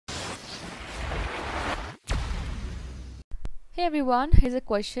Hey everyone, here's a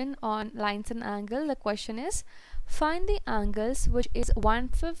question on lines and angle. The question is, find the angles which is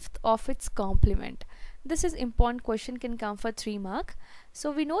 1/5 of its complement. This is important question, can come for 3 mark.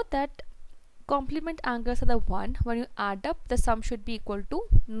 So we know that complement angles are the one when you add up the sum should be equal to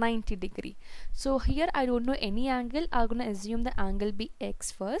 90 degree. So here I don't know any angle. I'm gonna assume the angle be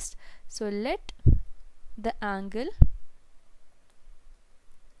x first. So let the angle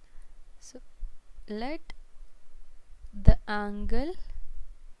let the angle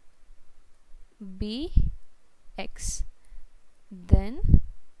be x, then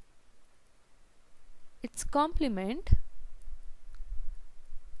its complement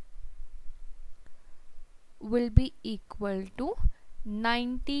will be equal to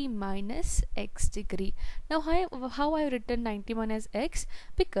 90 minus x degree. Now how I written 90 minus x?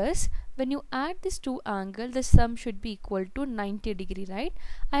 Because when you add these two angles, the sum should be equal to 90 degree, right?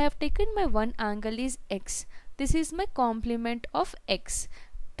 I have taken my one angle is x. This is my complement of x.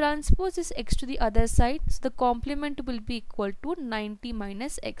 Transpose this x to the other side, so the complement will be equal to 90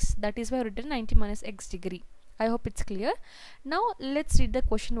 minus x. That is why I written 90 minus x degree. I hope it's clear. Now let's read the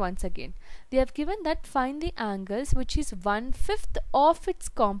question once again. They have given that find the angles which is 1/5 of its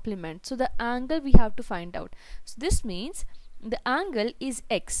complement. So the angle we have to find out. So this means the angle is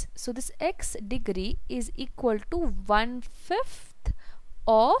x. So this x degree is equal to 1/5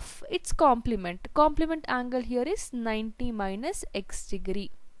 of its complement. Complement angle here is 90 minus x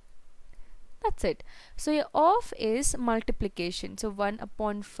degree. That's it. So your of is multiplication. So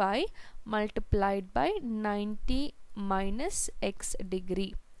 1/5 multiplied by 90 minus x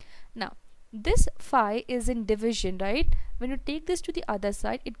degree. Now this phi is in division, right? When you take this to the other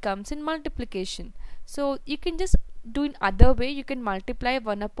side, it comes in multiplication. So you can just do in other way. You can multiply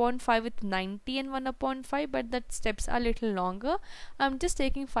 1/5 with 90 and 1/5, but that steps are a little longer. I'm just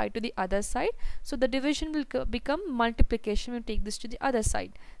taking 5 to the other side, so the division will become multiplication when we take this to the other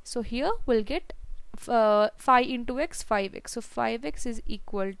side. So here we'll get 5 into x, 5x. So 5x is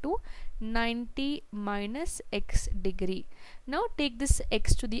equal to 90 minus x degree. Now take this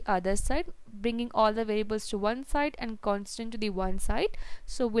x to the other side, bringing all the variables to one side and constant to the one side.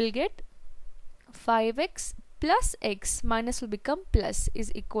 So we'll get 5x plus x minus will become plus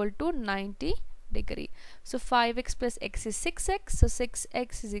is equal to 90 degree. So 5x plus x is 6x. So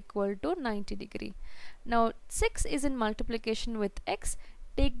 6x is equal to 90 degree. Now 6 is in multiplication with x.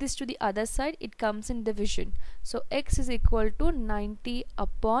 Take this to the other side, it comes in division. So x is equal to 90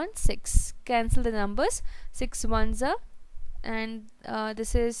 upon 6. Cancel the numbers. 6 ones are, and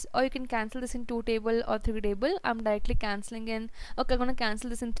this is, or you can cancel this in 2 table or 3 table. I'm directly cancelling in, okay, I'm gonna cancel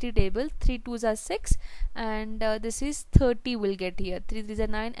this in 3 table. 3 2s are 6, and this is 30 will get here. 3 3s are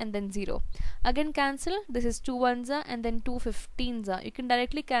 9 and then 0. Again cancel, this is 2 1s are and then 2 15s are. You can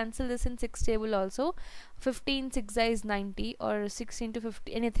directly cancel this in 6 table also. 15 6 is 90 or 16 to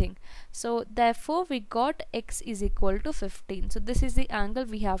 50, anything. So therefore we got x is equal to 15. So this is the angle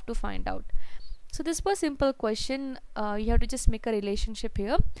we have to find out. So this was simple question. You have to just make a relationship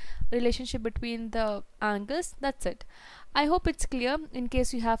here, relationship between the angles. That's it. I hope it's clear. In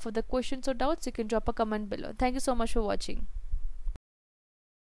case you have further questions or doubts, you can drop a comment below. Thank you so much for watching.